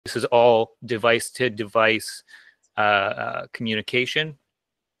this is all device-to-device communication.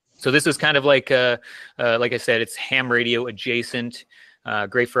 So this is kind of like I said, it's ham radio adjacent,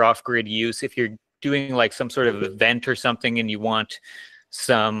 great for off-grid use. If you're doing like some sort of event or something and you want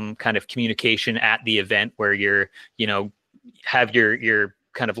some kind of communication at the event where you're, you know, have your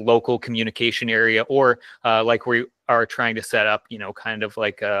kind of local communication area, or like we are trying to set up, you know, kind of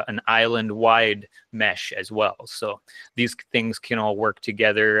like an island-wide mesh as well. So these things can all work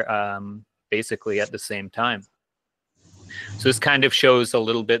together basically at the same time. So this kind of shows a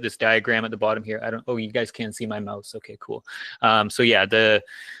little bit, this diagram at the bottom here. Oh, you guys can't see my mouse. Okay, cool. So yeah, the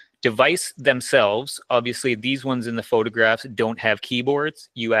device themselves, obviously these ones in the photographs don't have keyboards.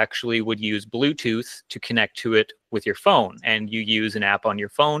 You actually would use Bluetooth to connect to it with your phone, and you use an app on your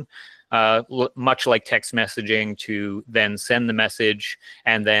phone, much like text messaging, to then send the message,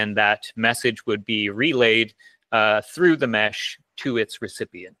 and then that message would be relayed through the mesh to its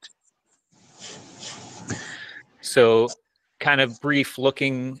recipient. So kind of brief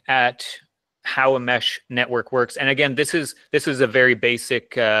looking at how a mesh network works. And again, this is a very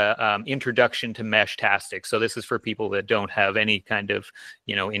basic introduction to Meshtastic. So this is for people that don't have any kind of,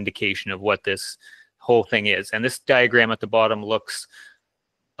 you know, indication of what this whole thing is. And this diagram at the bottom looks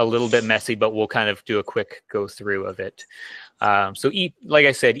a little bit messy, but we'll kind of do a quick go through of it. So like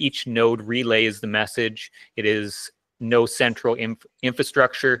I said, each node relays the message. It is no central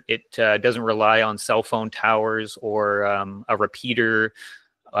infrastructure. It doesn't rely on cell phone towers or a repeater,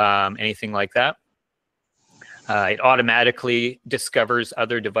 anything like that. It automatically discovers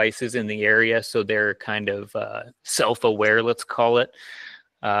other devices in the area, so they're kind of self-aware, let's call it.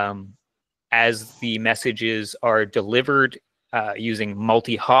 As the messages are delivered using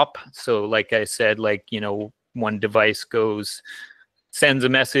multi-hop, so like I said, like, you know, one device sends a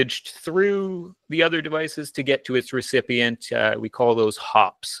message through the other devices to get to its recipient. We call those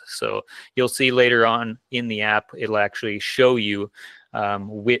hops. So you'll see later on in the app, it'll actually show you how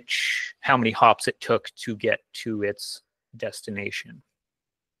many hops it took to get to its destination.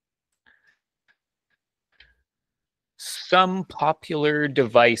 Some popular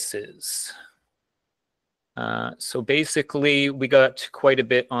devices. So basically, we got quite a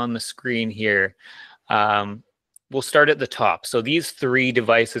bit on the screen here. We'll start at the top. So these three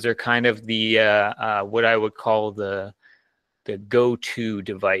devices are kind of the what I would call the go-to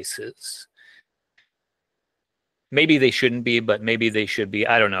devices. Maybe they shouldn't be, but maybe they should be.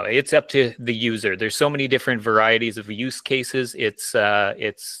 I don't know. It's up to the user. There's so many different varieties of use cases. It's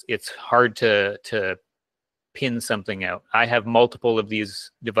hard to pin something out. I have multiple of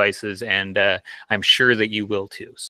these devices, and I'm sure that you will too.